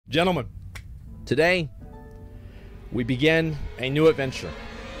Gentlemen, today we begin a new adventure.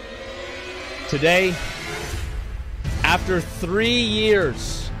 Today, after 3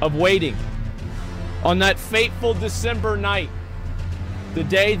 years of waiting, on that fateful December night, the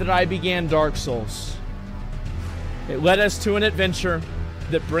day that I began Dark Souls, it led us to an adventure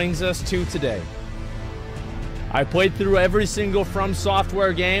that brings us to today. I played through every single From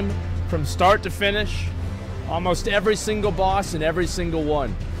Software game, from start to finish, almost every single boss in every single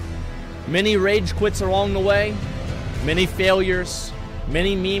one. Many rage quits along the way, many failures,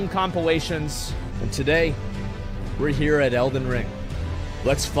 many meme compilations, and today, we're here at Elden Ring.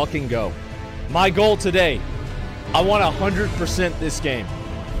 Let's fucking go. My goal today, I want 100% this game.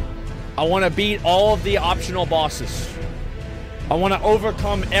 I want to beat all of the optional bosses. I want to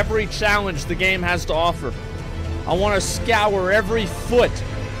overcome every challenge the game has to offer. I want to scour every foot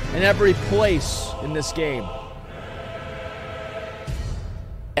and every place in this game.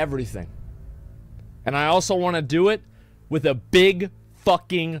 Everything. And I also want to do it with a big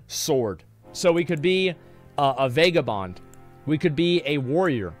fucking sword. So we could be a vagabond. We could be a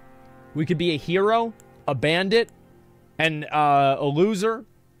warrior. We could be a hero, a bandit, and a loser,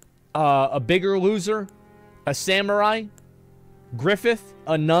 a bigger loser, a samurai, Griffith,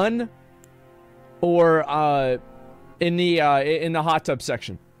 a nun, or in the hot tub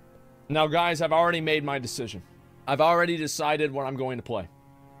section. Now, guys, I've already made my decision. I've already decided what I'm going to play.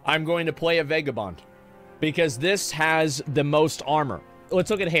 I'm going to play a vagabond because this has the most armor.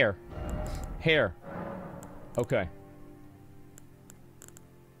 Let's look at hair. Hair. Okay.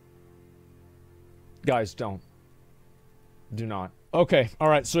 Guys, don't. Do not. Okay,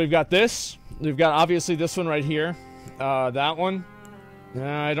 alright, so we've got this. We've got, obviously, this one right here. That one.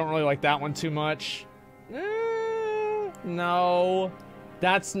 I don't really like that one too much. No.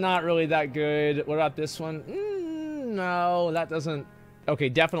 That's not really that good. What about this one? No, that doesn't... Okay,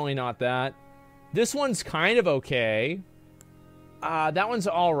 definitely not that. This one's kind of okay. That one's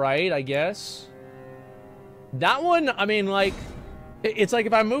alright, I guess. That one, I mean, like... It's like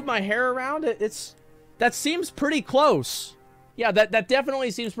if I move my hair around, that seems pretty close. Yeah, that definitely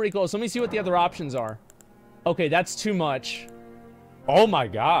seems pretty close. Let me see what the other options are. Okay, that's too much. Oh my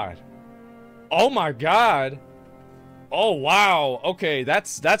god. Oh my god. Oh wow. Okay,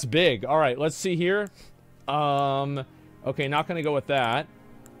 that's big. All right, let's see here. Okay, not gonna go with that.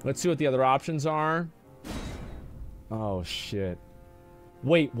 Let's see what the other options are. Oh shit.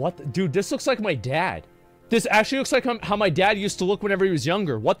 Wait, what? Dude, this looks like my dad. This actually looks like how my dad used to look whenever he was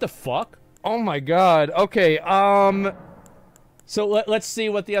younger. What the fuck? Oh my god. Okay, so let's see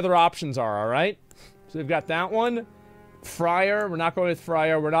what the other options are, alright? So we've got that one. Friar. We're not going with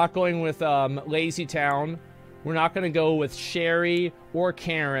Friar. We're not going with, Lazy Town. We're not going to go with Sherry or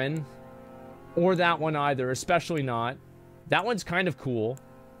Karen. Or that one either, especially not. That one's kind of cool.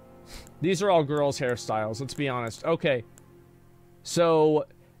 These are all girls' hairstyles, let's be honest. Okay. So,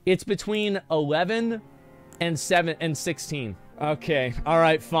 it's between 11 and 16. Okay,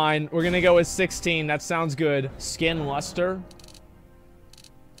 alright, fine. We're gonna go with 16. That sounds good. Skin luster.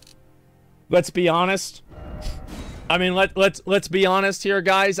 Let's be honest. I mean, let's be honest here,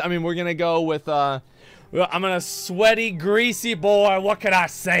 guys. I mean, we're gonna go with, I'm a sweaty, greasy boy. What can I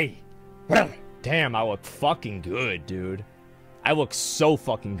say? Damn, I look fucking good, dude. I look so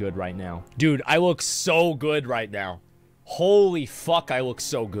fucking good right now. Dude, I look so good right now. Holy fuck, I look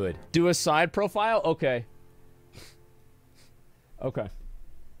so good. Do a side profile? Okay. Okay.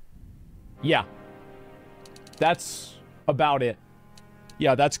 Yeah. That's about it.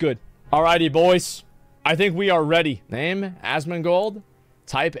 Yeah, that's good. Alrighty, boys. I think we are ready. Name, Asmongold.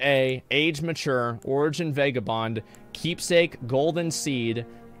 Type A, age mature, origin vagabond, keepsake golden seed,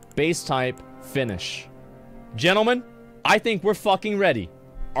 base type finish. Gentlemen, I think we're fucking ready.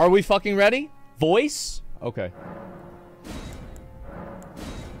 Are we fucking ready? Voice? Okay.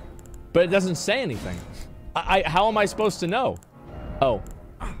 But it doesn't say anything. How am I supposed to know? Oh.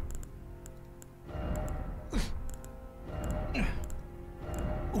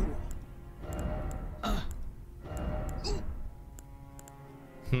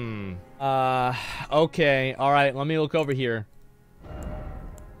 Okay. Alright, let me look over here.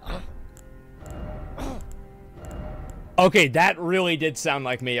 Okay, that really did sound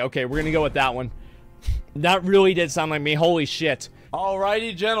like me. Okay, we're gonna go with that one. That really did sound like me. Holy shit.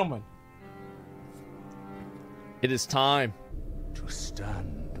 Alrighty, gentlemen. It is time to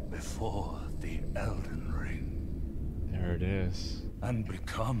stand before the Elden Ring. There it is. And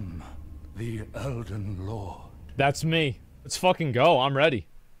become the Elden Lord. That's me. Let's fucking go. I'm ready.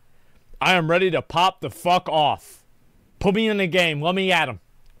 I am ready to pop the fuck off. Put me in the game. Let me at him.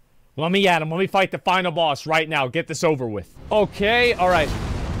 Let me at him. Let me fight the final boss right now. Get this over with. Okay, alright.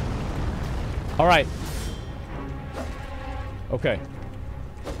 Alright. Okay.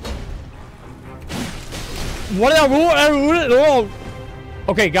 What are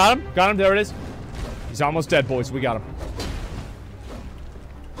okay, got him. Got him. There it is. He's almost dead, boys. We got him.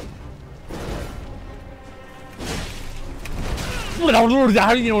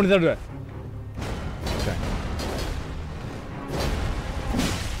 How do you know that? Okay.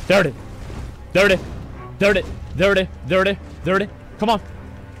 There it is. There it is. There it is. There it is. There it is. There it is. Come on.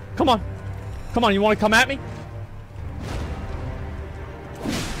 Come on. Come on. You want to come at me?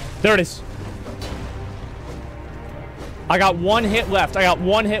 There it is. I got one hit left. I got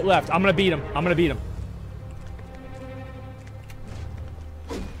one hit left. I'm gonna beat him. I'm gonna beat him.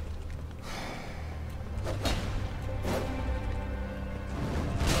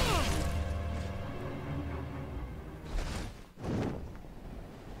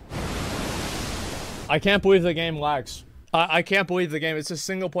 I can't believe the game lags. I can't believe the game. It's a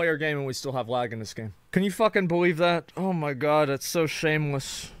single player game and we still have lag in this game. Can you fucking believe that? Oh my god, that's so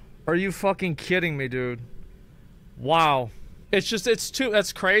shameless. Are you fucking kidding me, dude? Wow. It's just,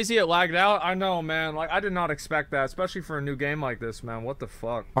 that's crazy. It lagged out. I know, man. Like, I did not expect that, especially for a new game like this, man. What the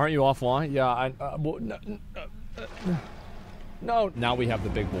fuck? Aren't you offline? Yeah, well, no. Now we have the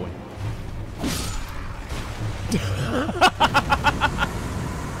big boy.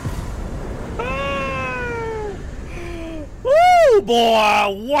 Woo,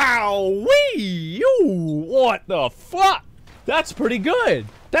 boy! Wow! Wee! What the fuck? That's pretty good.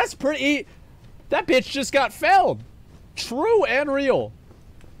 That's pretty... That bitch just got felled. True and real.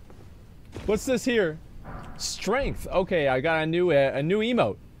 What's this here? Strength. Okay, I got a new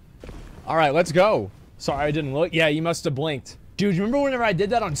emote. All right, let's go. Sorry, I didn't look. Yeah, you must have blinked. Dude, you remember whenever I did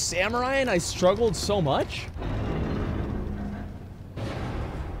that on Samurai and I struggled so much?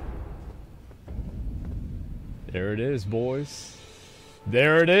 There it is, boys.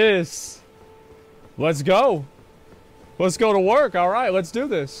 There it is. Let's go. Let's go to work. All right, let's do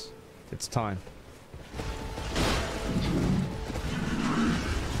this. It's time.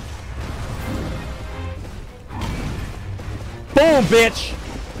 Boom, bitch.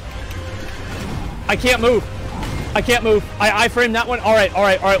 I can't move. I can't move. I framed that one. All right, all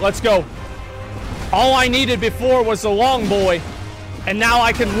right, all right, let's go. All I needed before was the long boy. And now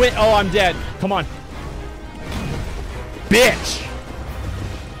I can win. Oh, I'm dead. Come on. Bitch.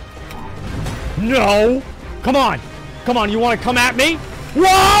 No. Come on. Come on, you want to come at me?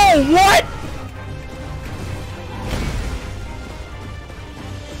 Whoa, what?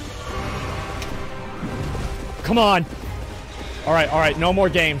 Come on. All right, no more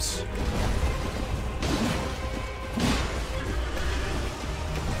games.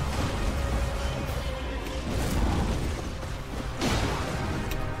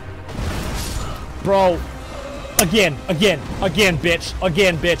 Bro, again, bitch.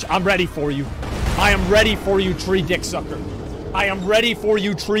 Again, bitch. I'm ready for you. I am ready for you, tree dick sucker. I am ready for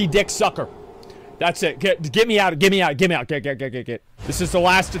you, tree dick sucker. That's it. Get me out. Get me out. Get me out. Get. This is the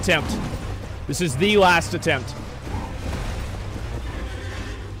last attempt. This is the last attempt.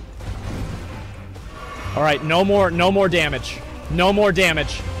 All right, no more damage. No more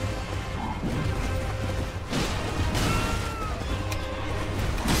damage.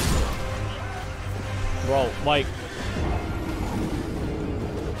 Bro, like,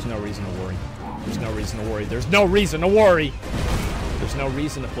 there's no reason to worry. There's no reason to worry. There's no reason to worry. There's no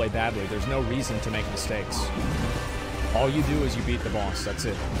reason to play badly. There's no reason to make mistakes. All you do is you beat the boss. That's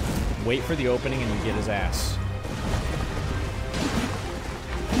it. Wait for the opening and you get his ass.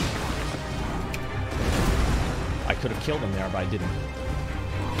 I could have killed him there, but I didn't.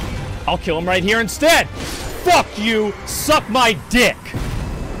 I'll kill him right here instead. Fuck you. Suck my dick.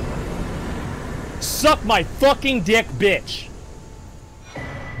 Suck my fucking dick, bitch.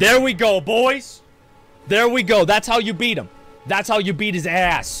 There we go, boys. There we go. That's how you beat him. That's how you beat his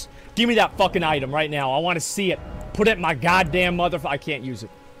ass. Give me that fucking item right now. I want to see it. Put it in my goddamn motherfucker. I can't use it.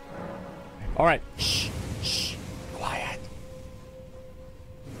 All right. Shh. Shh. Quiet.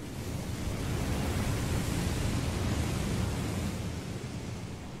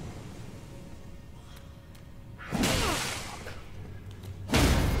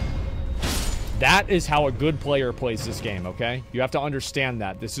 That is how a good player plays this game, okay? You have to understand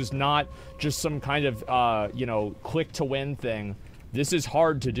that. This is not just some kind of, you know, click to win thing. This is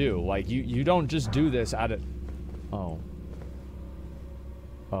hard to do. Like, you don't just do this out of... Oh.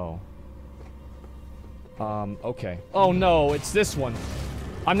 Oh. Okay. Oh no, it's this one.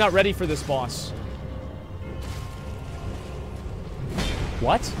 I'm not ready for this boss.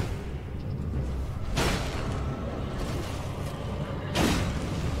 What?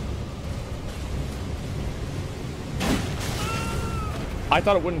 I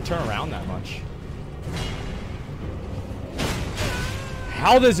thought it wouldn't turn around that much.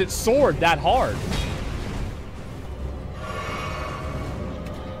 How does it sword that hard?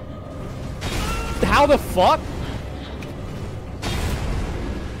 How the fuck?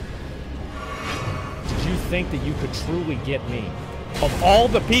 Did you think that you could truly get me? Of all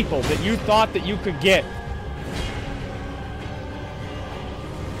the people that you thought that you could get.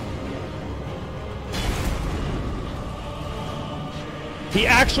 He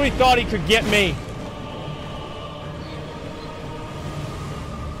actually thought he could get me.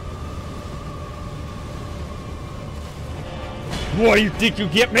 What, do you think you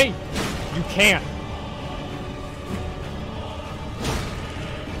get me? You can't.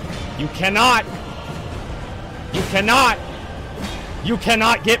 You cannot. You cannot. You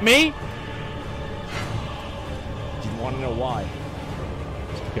cannot get me? Do you want to know why?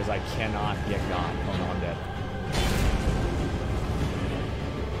 It's because I cannot get God. Oh no, I'm dead.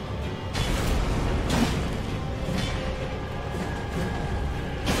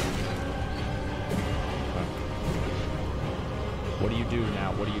 What do you do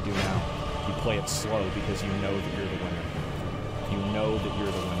now? What do you do now? You play it slow because you know that you're the winner. You know that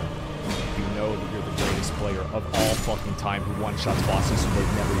you're the winner. You know that you're the greatest player of all fucking time who one-shots bosses who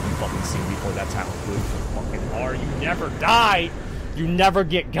they've never even fucking seen before. That's how good you fucking are. You never die. You never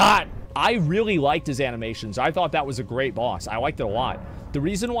get got. I really liked his animations. I thought that was a great boss. I liked it a lot. The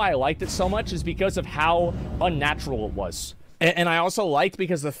reason why I liked it so much is because of how unnatural it was. And I also liked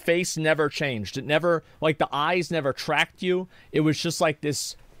because the face never changed. It never, like, the eyes never tracked you. It was just like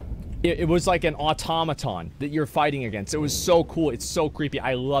this, it was like an automaton that you're fighting against. It was so cool. It's so creepy.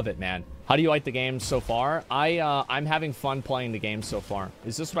 I love it, man. How do you like the game so far? I'm having fun playing the game so far.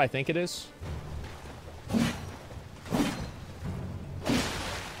 Is this what I think it is?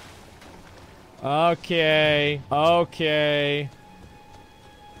 Okay. Okay.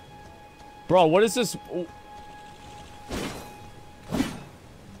 Bro, what is this?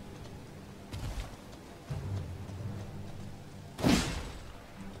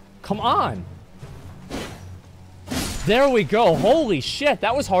 Come on. There we go. Holy shit.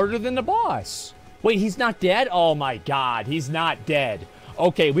 That was harder than the boss. Wait, he's not dead? Oh my god. He's not dead.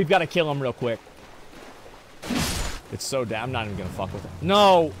 Okay, we've got to kill him real quick. It's so damn. I'm not even going to fuck with it.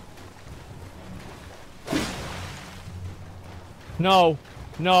 No. No.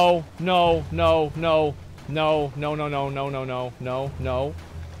 No. No. No. No. No. No. No. No. No. No. No. No. No.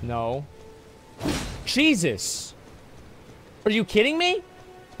 No. Jesus. Are you kidding me?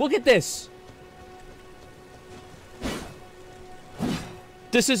 Look at this.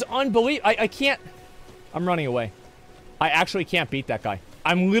 This is unbelievable. I can't. I'm running away. I actually can't beat that guy.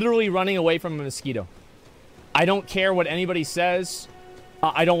 I'm literally running away from a mosquito. I don't care what anybody says.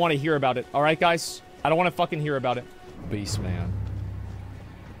 I don't want to hear about it. All right, guys? I don't want to fucking hear about it. Beastman.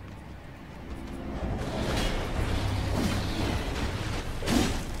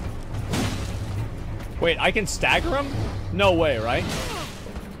 Wait, I can stagger him? No way, right?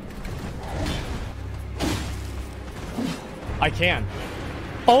 I can.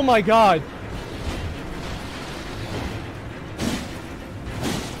 Oh my god.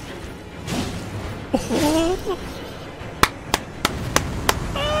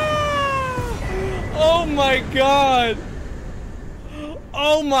 Oh my god.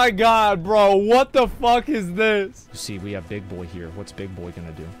 Oh my god, bro. What the fuck is this? See, we have Big Boy here. What's Big Boy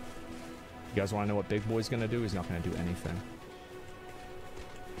gonna do? You guys want to know what Big Boy's gonna do? He's not gonna do anything.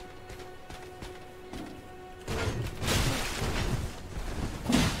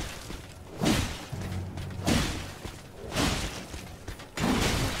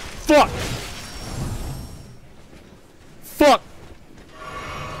 Fuck! Fuck!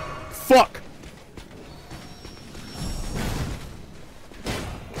 Fuck!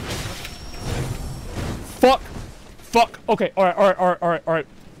 Fuck! Fuck! Okay, alright, alright, alright, alright, alright.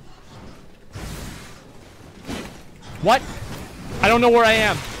 What? I don't know where I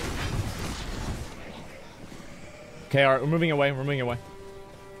am. Okay, alright, we're moving away, we're moving away.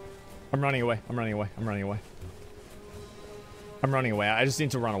 I'm running away, I'm running away, I'm running away. I'm running away. I just need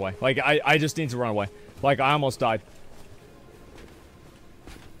to run away. Like, I just need to run away. Like, I almost died.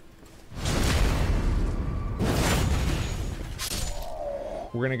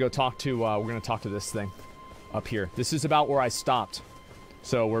 We're gonna go talk to, we're gonna talk to this thing up here. This is about where I stopped.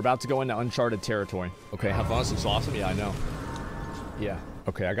 So, we're about to go into uncharted territory. Okay, have fun. This is awesome. Yeah, I know. Yeah.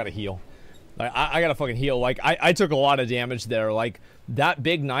 Okay, I gotta heal. Like, I gotta fucking heal. Like, I took a lot of damage there. Like, that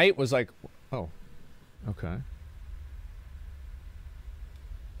big knight was like... Oh. Okay.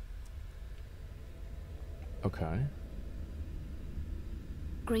 Okay.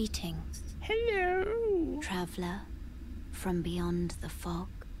 Greetings. Hello. Traveler from beyond the fog.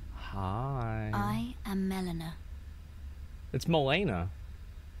 Hi. I am Melina. It's Melena.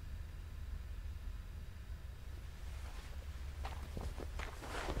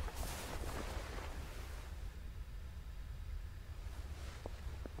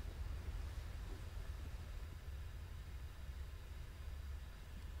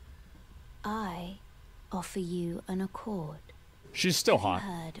 I offer you an accord. She's still hot. Have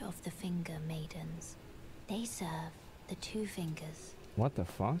you heard of the Finger Maidens? They serve the two fingers, What the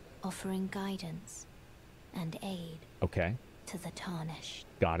fuck? offering guidance and aid Okay. to the tarnished.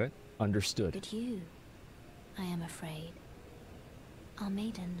 Got it. Understood. But you, I am afraid, are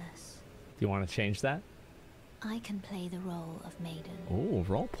maidenless. Do you want to change that? I can play the role of maiden. Oh,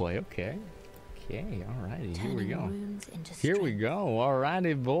 roleplay. Okay. Okay. Alrighty. Here we turning go. runes into Here we strength. go.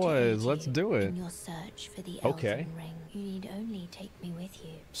 Alrighty, boys. To aid Let's you do it. In your search for the Okay. Elden Ring, you need only take me with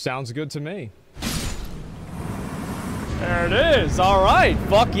you. Sounds good to me. There it is. All right.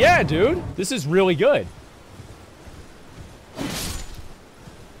 Fuck yeah, dude. This is really good.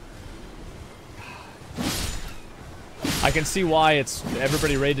 I can see why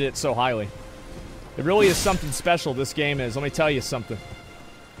everybody rated it so highly. It really is something special, this game is. Let me tell you something.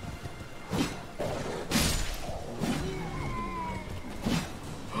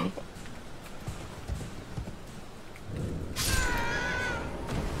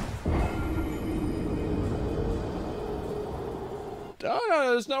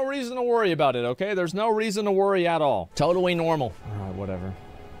 No, there's no reason to worry about it, okay? There's no reason to worry at all. Totally normal. All right, whatever.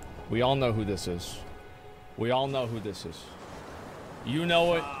 We all know who this is. We all know who this is. You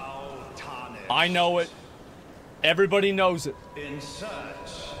know it. I know it. Everybody knows it. In search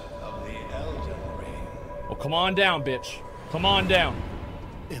of the Elden Ring. Oh, come on down, bitch. Come on down.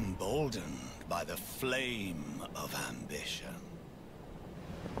 Emboldened by the flame of ambition.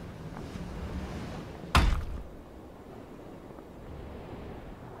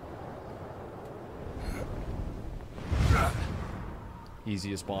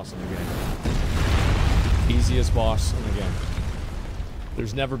 Easiest boss in the game. Easiest boss in the game.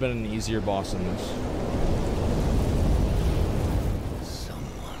 There's never been an easier boss than this.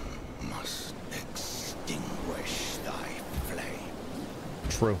 Someone must extinguish thy flame.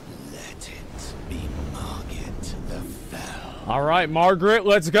 True. Let it be Margit the Fell. All right, Margaret,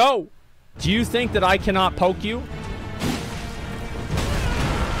 let's go. Do you think that I cannot poke you?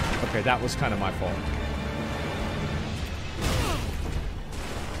 Okay, that was kind of my fault.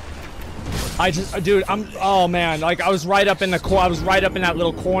 Dude, oh man, like I was right up in the I was right up in that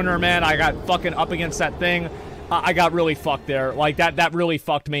little corner, man. I got fucking up against that thing. I got really fucked there. Like that really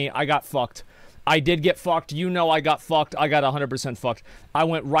fucked me. I got fucked. I did get fucked. You know I got fucked. I got 100% fucked. I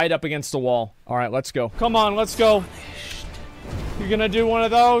went right up against the wall. All right, let's go. Come on, let's go. You're gonna do one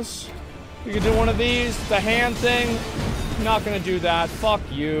of those? You can do one of these? The hand thing? Not gonna do that. Fuck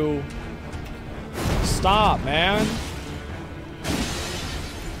you. Stop, man.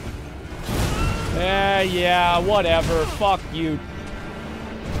 Yeah, whatever. Fuck you.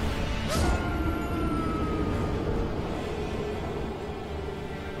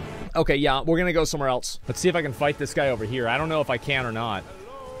 Okay, yeah, we're gonna go somewhere else. Let's see if I can fight this guy over here. I don't know if I can or not.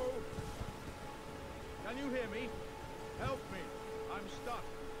 Hello? Can you hear me? Help me. I'm stuck.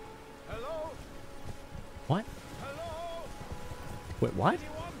 Hello? What? Hello? Wait, what?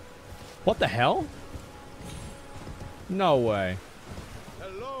 Anyone? What the hell? No way.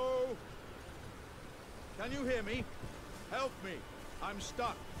 Hello? Can you hear me? Help me. I'm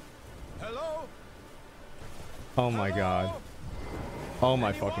stuck. Hello? Oh my god. Oh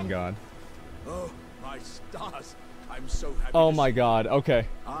my fucking god. Oh, my stars. I'm so happy. Oh to my see god. Okay.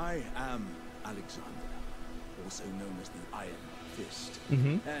 you. I am Alexander, also known as the Iron Fist.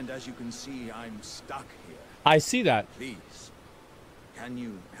 Mm-hmm. And as you can see, I'm stuck here. I see that. Please, can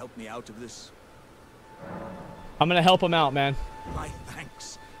you help me out of this? I'm gonna help him out, man. My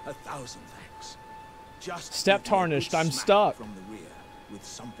thanks. 1,000 thanks. Just Step give me a tarnished, good I'm smack stuck. from the rear with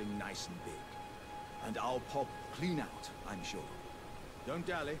something nice and big. And I'll pop clean out, I'm sure. Don't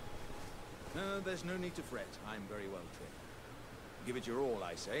dally. No, there's no need to fret. I'm very well trained. Give it your all,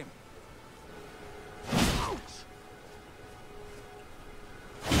 I say. Ouch!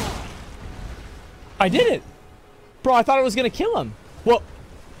 I did it! Bro, I thought I was gonna kill him. Well...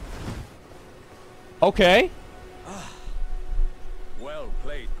 Okay. Well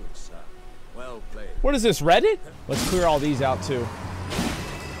played, good sir. Well played. What is this, Reddit? Let's clear all these out, too.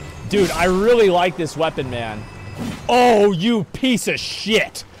 Dude, I really like this weapon, man. Oh, you piece of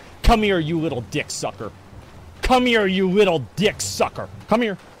shit! Come here, you little dick sucker. Come here, you little dick sucker. Come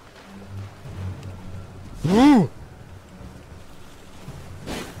here. Ooh.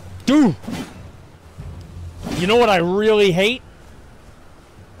 Dude. You know what I really hate?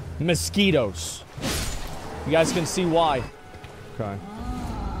 Mosquitoes. You guys can see why. Okay.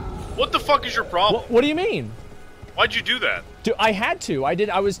 What the fuck is your problem? What do you mean? Why'd you do that? Dude, I had to.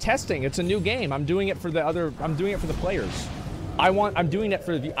 I was testing. It's a new game. I'm doing it for the other. I'm doing it for the players. I'm doing it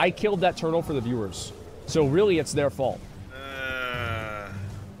for the. I killed that turtle for the viewers. So really, it's their fault.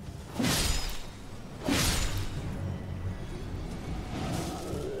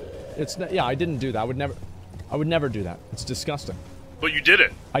 It's not, yeah, I didn't do that. I would never do that. It's disgusting. But you did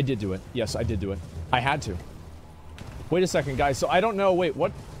it. I did do it. Yes, I did do it. I had to. Wait a second, guys. So I don't know. Wait,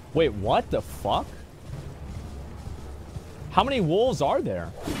 what? Wait, what the fuck? How many wolves are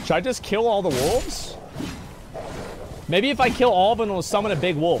there? Should I just kill all the wolves? Maybe if I kill all of them, it'll summon a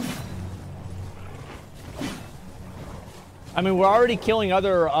big wolf. I mean, we're already killing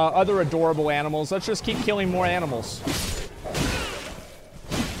other adorable animals. Let's just keep killing more animals.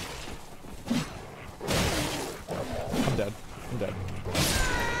 I'm dead. I'm dead.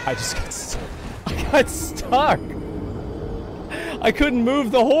 I just got stuck. I got stuck. I couldn't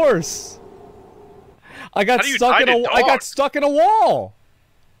move the horse. I got stuck in a. I got stuck in a wall.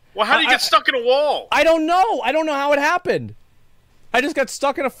 Well, how do you get stuck in a wall? I don't know. I don't know how it happened. I just got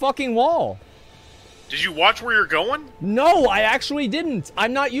stuck in a fucking wall. Did you watch where you're going? No, I actually didn't.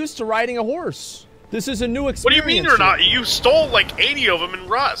 I'm not used to riding a horse. This is a new experience. What do you mean you're not? You stole like 80 of them in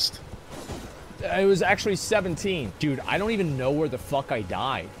Rust. It was actually 17. Dude, I don't even know where the fuck I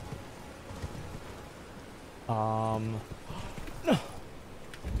died.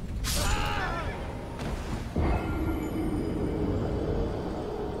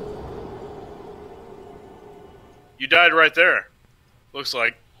 You died right there. Looks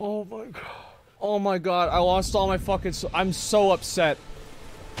like. Oh my god. Oh my god, I lost all my fucking... I'm so upset.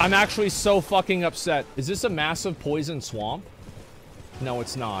 I'm actually so fucking upset. Is this a massive poison swamp? No,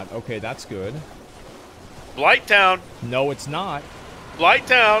 it's not. Okay, that's good. Blight Town. No, it's not. Blight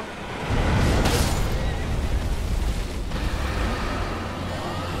Town.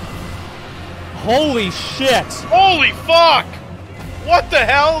 Holy shit! Holy fuck! What the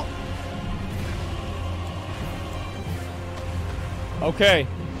hell? Okay.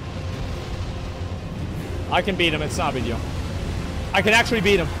 I can beat him. It's not a big deal. I can actually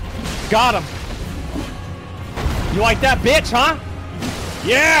beat him. Got him. You like that, bitch, huh?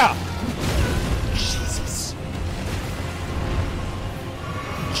 Yeah! Jesus.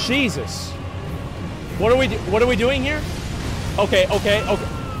 Jesus. What are we doing here? Okay.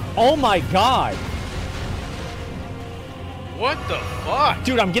 Oh my god. What the fuck?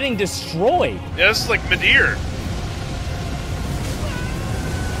 Dude, I'm getting destroyed. Yeah, this is like Midir.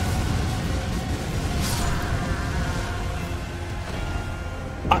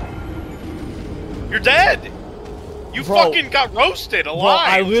 You're dead! You fucking got roasted alive!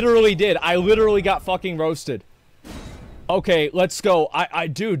 Bro, I literally did. I literally got fucking roasted. Okay, let's go.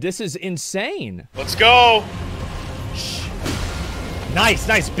 Dude, this is insane. Let's go!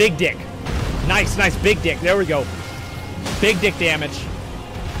 Nice, big dick. Nice, big dick. There we go. Big dick damage.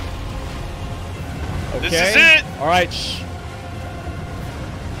 Okay. This is it! Alright, shh.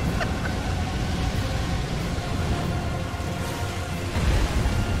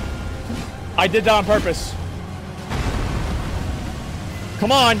 I did that on purpose.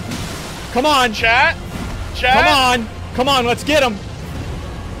 Come on. Come on. Chat? Come on, let's get him.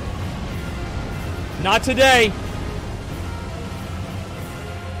 Not today.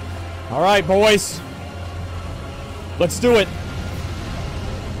 All right, boys. Let's do it.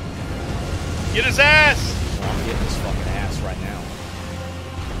 Get his ass! Oh, I'm getting his fucking ass right now.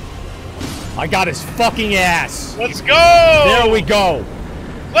 I got his fucking ass. Let's go! There we go.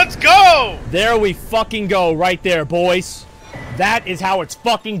 Let's go! There we fucking go right there, boys. That is how it's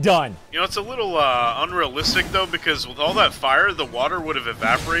fucking done. You know, it's a little unrealistic, though, because with all that fire, the water would have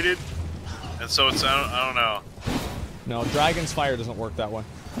evaporated. And so it's, I don't know. No, Dragon's Fire doesn't work that way.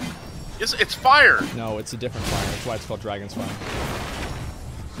 It's fire! No, it's a different fire. That's why it's called Dragon's Fire.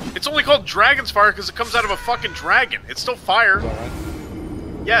 It's only called Dragon's Fire because it comes out of a fucking dragon. It's still fire. Is that right?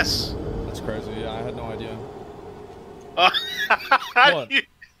 Yes. That's crazy. Yeah, I had no idea. What? You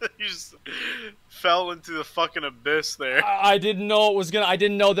just fell into the fucking abyss there. I didn't know it was gonna. I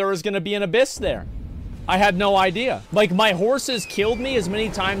didn't know there was gonna be an abyss there. I had no idea. Like, my horses killed me as many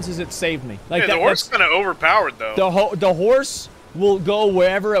times as it saved me. Like, yeah, the horse is kind of overpowered, though. The horse will go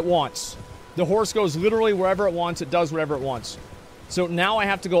wherever it wants. The horse goes literally wherever it wants. It does whatever it wants. So now I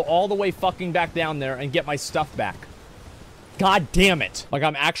have to go all the way fucking back down there and get my stuff back. God damn it. Like,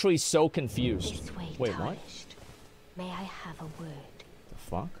 I'm actually so confused. Wait, what? May I have a word? The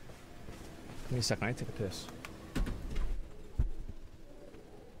fuck? Give me a second. I need to take a piss.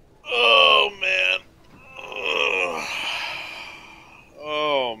 Oh, man.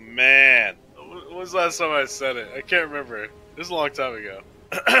 Oh, man. When was the last time I said it? I can't remember. It was a long time ago.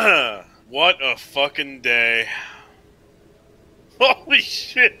 What a fucking day. Holy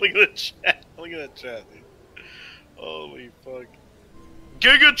shit, look at the chat. Look at that chat, dude. Holy fuck.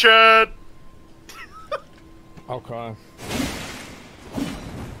 GIGACHAD! Okay.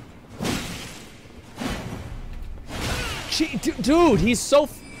 Dude, he's so...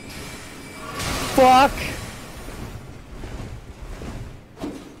 fuck?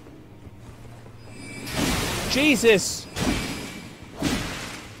 Jesus!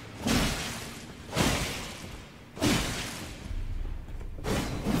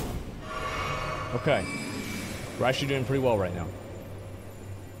 Okay. We're actually doing pretty well right now.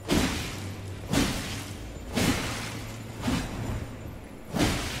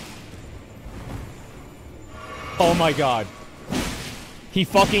 Oh my god. He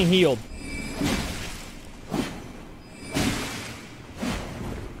fucking healed.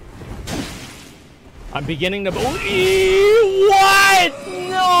 I'm beginning to... What?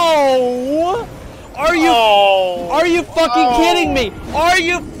 No! Are you fucking kidding me? Are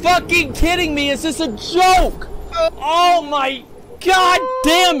you fucking kidding me? Is this a joke? Oh my god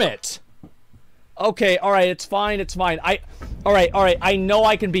damn it! Okay, alright, it's fine, it's fine. Alright, I know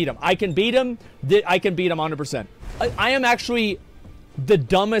I can beat him. I can beat him. I can beat him 100%. I am actually the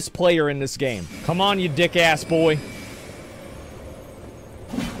dumbest player in this game. Come on, you dick ass boy.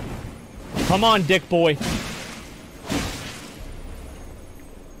 Come on, dick boy.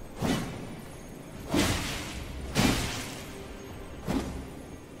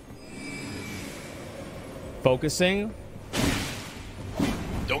 Focusing.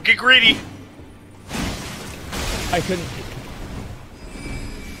 Don't get greedy. I couldn't.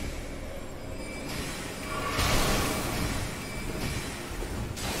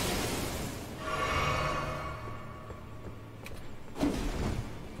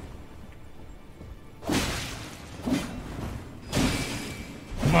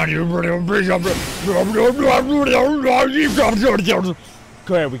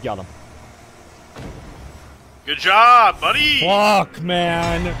 Okay, we got him. Good job, buddy. Fuck,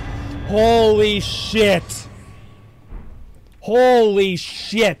 man. Holy shit. Holy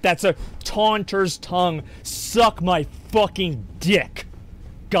shit. That's a taunter's tongue. Suck my fucking dick.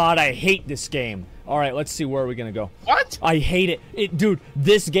 God, I hate this game. Alright, let's see where are we gonna go. What? I hate it. Dude,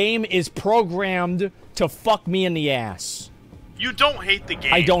 this game is programmed to fuck me in the ass. You don't hate the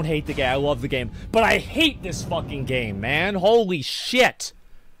game. I don't hate the game. I love the game. But I hate this fucking game, man. Holy shit.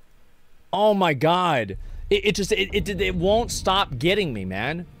 Oh my god. It won't stop getting me,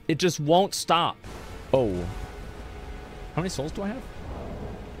 man. It just won't stop. Oh. How many souls do I have?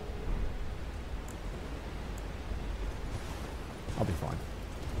 I'll be fine.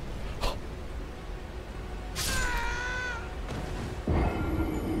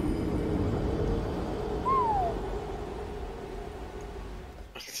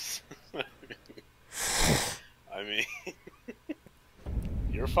 I mean,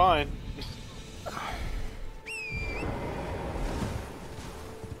 you're fine.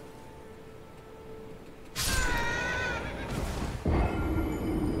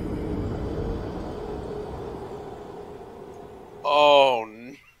 Oh,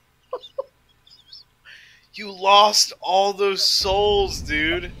 no. You lost all those souls,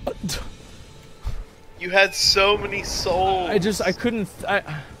 dude. You had so many souls. I couldn't...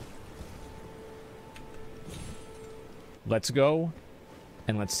 Let's go,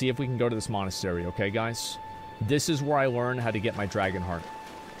 and let's see if we can go to this monastery, okay, guys? This is where I learn how to get my dragon heart.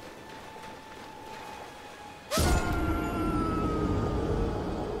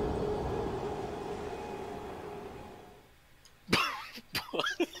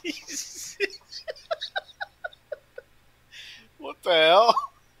 What the hell?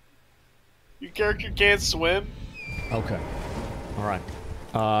 Your character can't swim? Okay. Alright.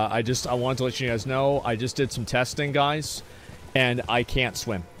 I wanted to let you guys know, I just did some testing, guys, and I can't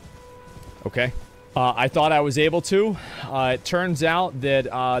swim. Okay? I thought I was able to. It turns out that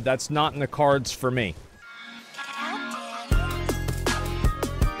that's not in the cards for me.